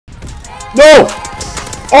No!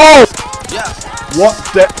 Oh! What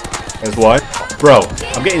the? There's one. Bro,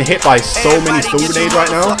 I'm getting hit by so many stun grenades right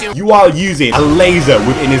now. You are using a laser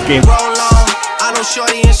within this game.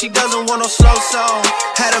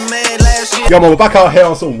 Yo man, we're back out here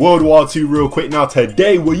on some World War II real quick. Now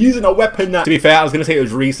today we're using a weapon that, to be fair, I was going to say it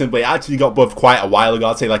was recent, but it actually got buffed quite a while ago.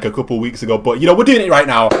 I'd say like a couple weeks ago, but you know, we're doing it right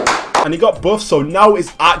now. And it got buffed, so now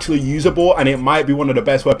it's actually usable, and it might be one of the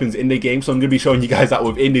best weapons in the game. So I'm going to be showing you guys that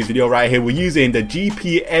within this video right here. We're using the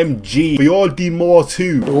GPMG for your Demore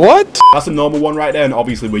 2. What? That's a normal one right there, and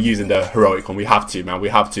obviously we're using the heroic one. We have to, man. We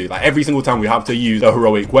have to. Like every single time we have to use the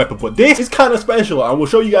heroic weapon. But this is kind of special, and we'll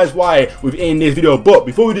show you guys why within this video. But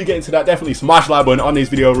before we do get into that, definitely smash the like button on this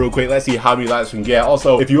video real quick. Let's see how many likes we can get.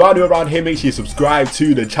 Also, if you are new around here, make sure you subscribe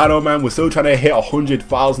to the channel, man. We're still trying to hit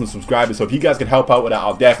 100,000 subscribers, so if you guys can help out with that,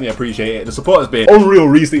 I'll definitely appreciate it. The support has been unreal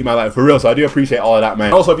recently, man, like for real, so I do appreciate all of that,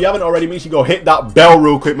 man. Also, if you haven't already, make sure you go hit that bell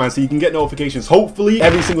real quick, man, so you can get notifications. Hopefully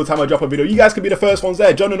every single time I drop a video, you guys can be the first ones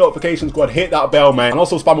there. Join the notification squad, hit that bell, man, and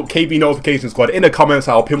also spam up KB notification squad in the comments.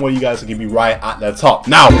 I'll pin one of you guys to give me right at the top.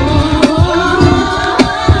 Now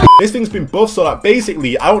this thing's been buffed so that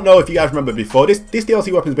basically, I don't know if you guys remember before, this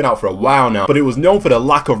DLC weapon's been out for a while now, but it was known for the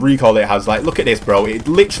lack of recoil it has. Like, look at this, bro. It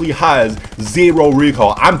literally has 0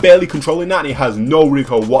 recoil. I'm barely controlling that, and it has no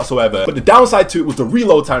recoil whatsoever. But the downside to it was the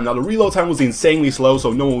reload time. Now, the reload time was insanely slow,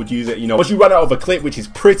 so no one would use it. You know, once you run out of a clip, which is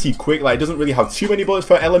pretty quick, like, it doesn't really have too many bullets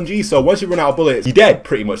for LMG, so once you run out of bullets, you're dead,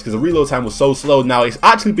 pretty much, because the reload time was so slow. Now, it's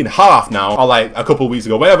actually been half now, or like a couple of weeks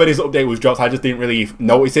ago. Whenever this update was dropped, I just didn't really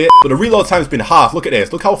notice it. But the reload time's been half. Look at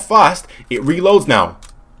this. Look how fast it reloads now.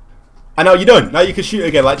 And now you're done. Now you can shoot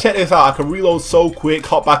again. Like, check this out. I can reload so quick,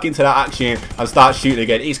 hop back into that action, and start shooting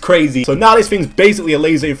again. It's crazy. So now this thing's basically a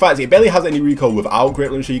laser. In fact, it barely has any recoil without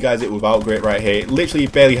grip. Let me show you guys it without grip right here. It literally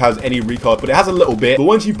barely has any recoil, but it has a little bit. But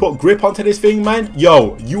once you put grip onto this thing, man,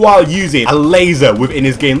 yo, you are using a laser within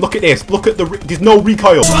this game. Look at this. Look at there's no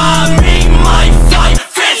recoil.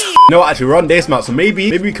 No, actually, we're on this map, so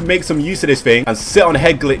maybe we can make some use of this thing and sit on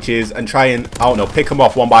head glitches and try and, I don't know, pick them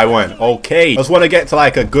off one by one. Okay, I just want to get to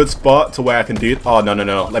like a good spot to where I can do it. Oh, no.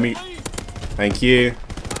 Let me, thank you.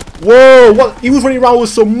 Whoa, what? He was running around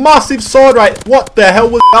with some massive sword, right? What the hell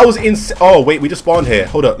was that? Was insane. Oh, wait, we just spawned here.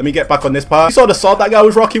 Hold up, let me get back on this part. You saw the sword that guy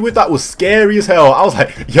was rocking with? That was scary as hell. I was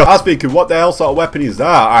like, yo, I was thinking, what the hell sort of weapon is that?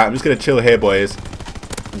 All right, I'm just going to chill here, boys.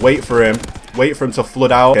 Wait for him to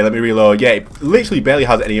flood out. Okay, let me reload. Yeah, it literally barely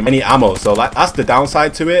has any ammo, so like, that's the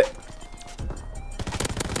downside to it.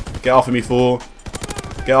 Get off of me, fool.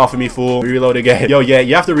 Get off of me, fool. Reload again. Yo, yeah,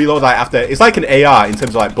 you have to reload like after. It's like an AR in terms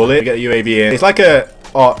of like bullet. Get the UAV in. It's like a,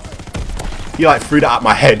 oh, he like threw that at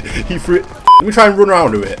my head. He threw it. Let me try and run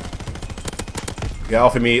around with it. Get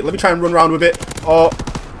off of me. Let me try and run around with it. Oh,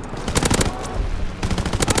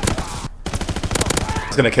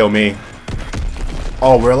 it's gonna kill me.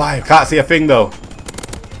 Oh, we're alive. Can't see a thing though.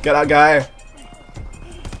 Get that guy.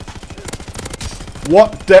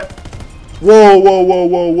 What the?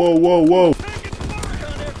 Whoa.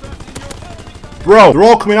 Bro, they're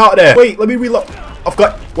all coming out of there. Wait, let me reload. I've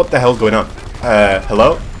got, what the hell's going on?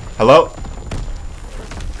 Hello? Hello?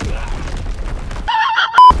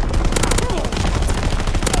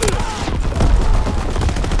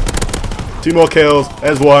 Two more kills.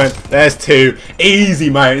 There's one. There's two. Easy,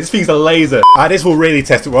 man. This thing's a laser. This will really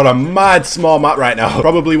test it. We're on a mad small map right now.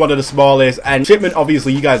 Probably one of the smallest. And shipment,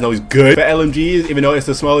 obviously, you guys know is good for LMGs, even though it's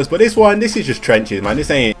the smallest. But this one, this is just trenches, man. This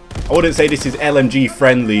ain't, I wouldn't say this is LMG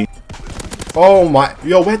friendly. Oh my.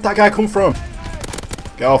 Yo, where'd that guy come from?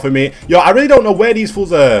 Get off of me. Yo, I really don't know where these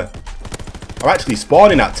fools are actually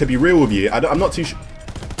spawning at, to be real with you. I'm not too sure.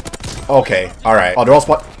 Okay. All right. Oh, they're all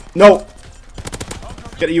spawn. No.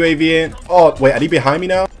 Get the UAV in. Oh, wait, are they behind me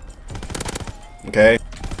now? Okay.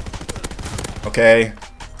 Okay.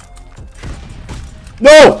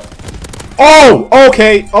 No! Oh,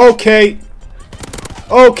 okay.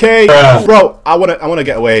 Bro, I wanna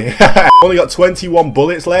get away. Only got 21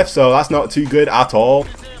 bullets left, so that's not too good at all.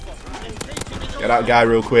 Get that guy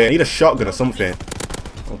real quick. I need a shotgun or something.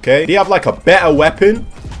 Okay. Do you have like a better weapon?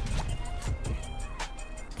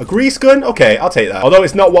 A grease gun? Okay, I'll take that. Although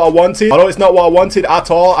it's not what I wanted. At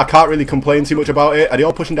all, I can't really complain too much about it. Are they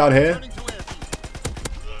all pushing down here?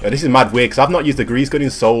 Yeah, this is mad weird because I've not used the grease gun in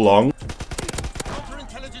so long.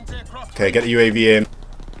 Okay, get the UAV in.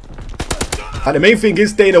 And the main thing is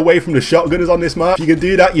staying away from the shotgunners on this map. If you can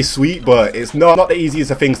do that, you're sweet, but it's not the easiest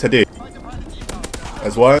of things to do.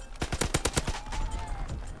 There's one.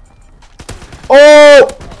 Oh!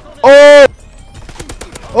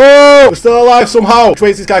 We're still alive somehow. Which way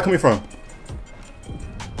is this guy coming from?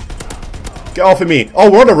 Get off of me.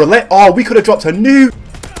 Oh, we're on a roulette. Oh, we could have dropped a nuke.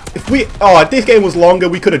 Oh, if this game was longer,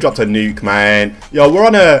 we could have dropped a nuke, man. Yo, we're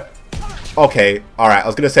on a... Okay, alright, I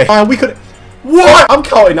was going to say... Man, we could... What? I'm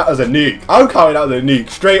counting that as a nuke. I'm counting that as a nuke,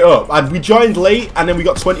 straight up. And we joined late, and then we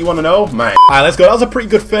got 21-0. Man. Alright, let's go. That was a pretty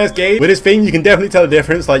good first game. With this thing, you can definitely tell the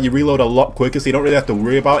difference. Like, you reload a lot quicker, so you don't really have to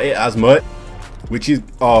worry about it as much. Which is...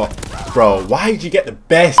 Oh, bro, why did you get the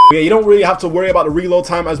best? Yeah, you don't really have to worry about the reload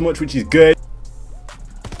time as much, which is good.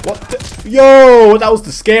 What the... Yo, that was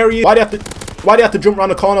the scariest. Why do you have to jump around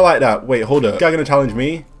the corner like that? Wait, hold up. This guy gonna challenge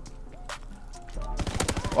me?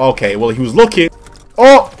 Okay, well, he was looking.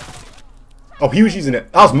 Oh! Oh, he was using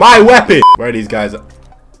it. That was my weapon. Where are these guys?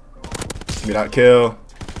 Give me that kill.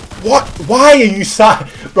 What? Why are you sat?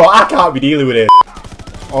 Bro, I can't be dealing with it.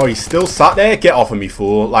 Oh, he's still sat there? Get off of me,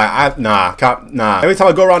 fool. Like, nah, can't, nah. Every time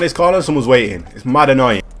I go around this corner, someone's waiting. It's mad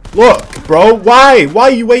annoying. Look, bro, why? Why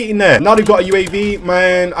are you waiting there? Now they've got a UAV,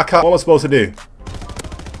 man. I can't. What am I supposed to do?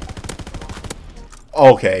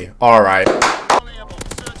 Okay, alright.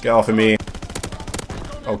 Get off of me.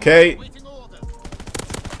 Okay.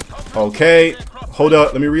 Okay. Hold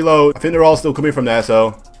up, let me reload. I think they're all still coming from there,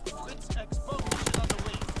 so.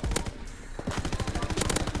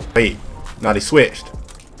 Wait, now they switched.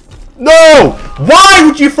 No! Why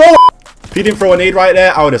would you throw? If he didn't throw a nade right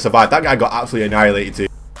there, I would have survived. That guy got absolutely annihilated too.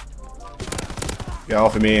 Get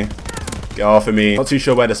off of me. Get off of me. Not too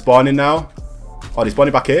sure where they're spawning now. Oh, they're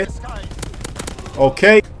spawning back here.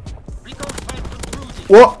 Okay.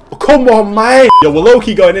 What? Come on, man. Yo, we're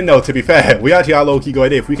low-key going in though, to be fair. We actually are low-key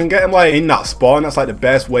going in. If we can get him like in that spawn, that's like the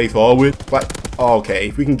best way forward. Like, okay.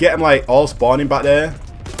 If we can get him like all spawning back there,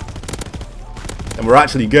 then we're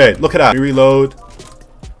actually good. Look at that. We reload.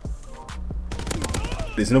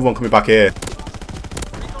 There's another one coming back here.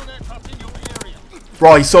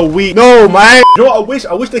 Bro, he's so weak. No, man. You know what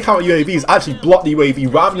I wish they counter UAVs actually block the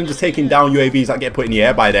UAV rather than just taking down UAVs that get put in the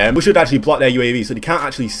air by them. We should actually block their UAVs so they can't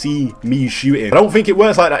actually see me shooting. I don't think it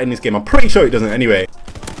works like that in this game. I'm pretty sure it doesn't anyway.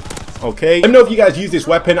 Okay. Let me know if you guys use this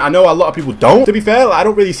weapon. I know a lot of people don't. To be fair, I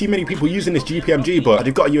don't really see many people using this GPMG, but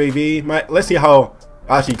they've got a UAV. Let's see how it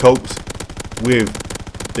actually copes with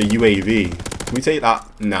the UAV. Can we take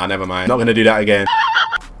that? Nah, never mind. Not gonna do that again.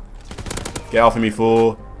 Get off of me,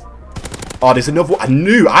 fool. Oh, there's another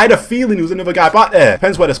one. I had a feeling there was another guy back there.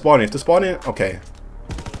 Depends where they're spawning. If they're spawning, okay.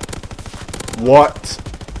 What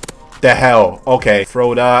the hell? Okay,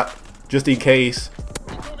 throw that. Just in case.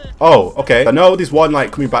 Oh, okay. I know there's one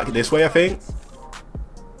like coming back this way, I think.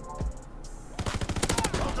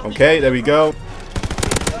 Okay, there we go.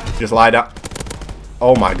 Just lie down.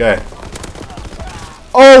 Oh my god.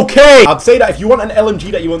 Okay, I'd say that if you want an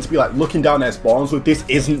LMG that you want to be like looking down their spawns with, this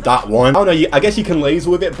isn't that one. I don't know, I guess you can laser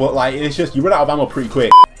with it, but like it's just you run out of ammo pretty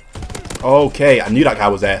quick. Okay, I knew that guy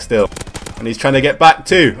was there still, and he's trying to get back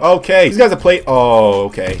too. Okay, these guys are playing. Oh,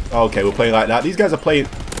 okay, okay, we're playing like that. These guys are playing.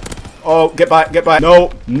 Oh, get back, get back.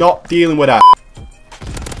 No, not dealing with that.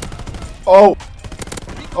 Oh,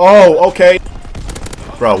 oh, okay,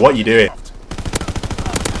 bro, what are you doing?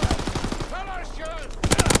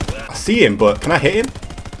 I see him, but can I hit him?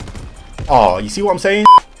 Oh, you see what I'm saying?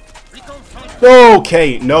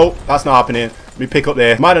 Okay, no, that's not happening. Let me pick up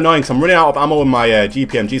there. Might annoying because I'm running out of ammo in my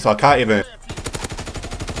GPMG, so I can't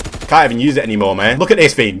even use it anymore, man. Look at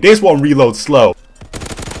this thing. This one reloads slow.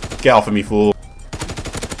 Get off of me, fool.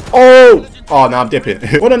 Oh! Oh, now I'm dipping.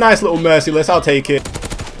 What a nice little merciless. I'll take it.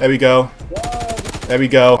 There we go. There we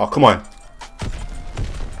go. Oh, come on.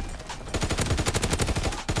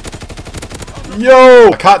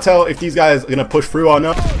 Yo! I can't tell if these guys are going to push through or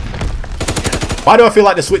not. Why do I feel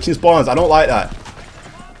like they're switching spawns? I don't like that.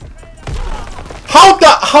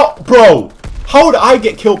 Bro, how did I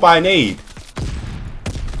get killed by an nade?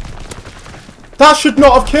 That should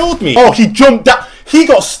not have killed me. Oh, he jumped down. He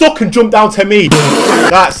got stuck and jumped down to me.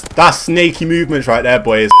 That's snaky movements right there,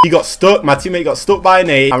 boys. He got stuck. My teammate got stuck by an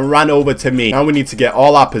nade and ran over to me. Now we need to get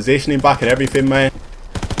all our positioning back and everything, man.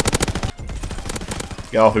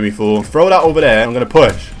 Get off of me, fool. Throw that over there. I'm going to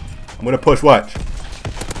push. I'm going to push. Watch.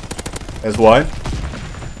 There's one.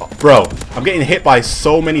 Oh, bro, I'm getting hit by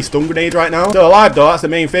so many stun grenades right now. Still alive, though. That's the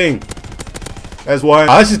main thing. There's one.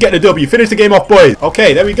 Let's just get the W. Finish the game off, boys.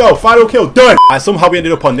 Okay, there we go. Final kill. Done. Somehow we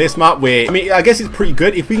ended up on this map where, I mean, I guess it's pretty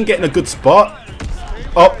good. If we can get in a good spot.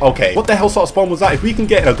 Oh, okay. What the hell sort of spawn was that? If we can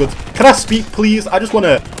get in a good... Can I speak, please? I just want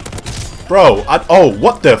to... Bro, oh,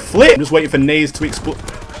 what the flip? I'm just waiting for nades to explode.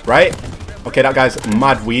 Right? Okay, that guy's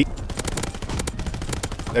mad weak.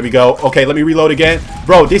 There we go. Okay, let me reload again.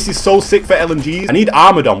 Bro, this is so sick for LMGs. I need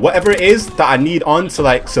armored on. Whatever it is that I need on to,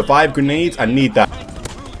 like, survive grenades, I need that.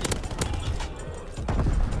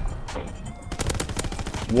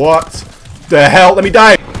 What the hell? Let me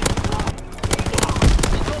die.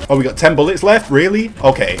 Oh, we got 10 bullets left? Really?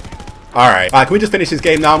 Okay. Alright, can we just finish this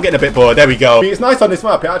game now? I'm getting a bit bored. There we go. It's nice on this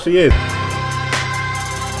map, it actually is.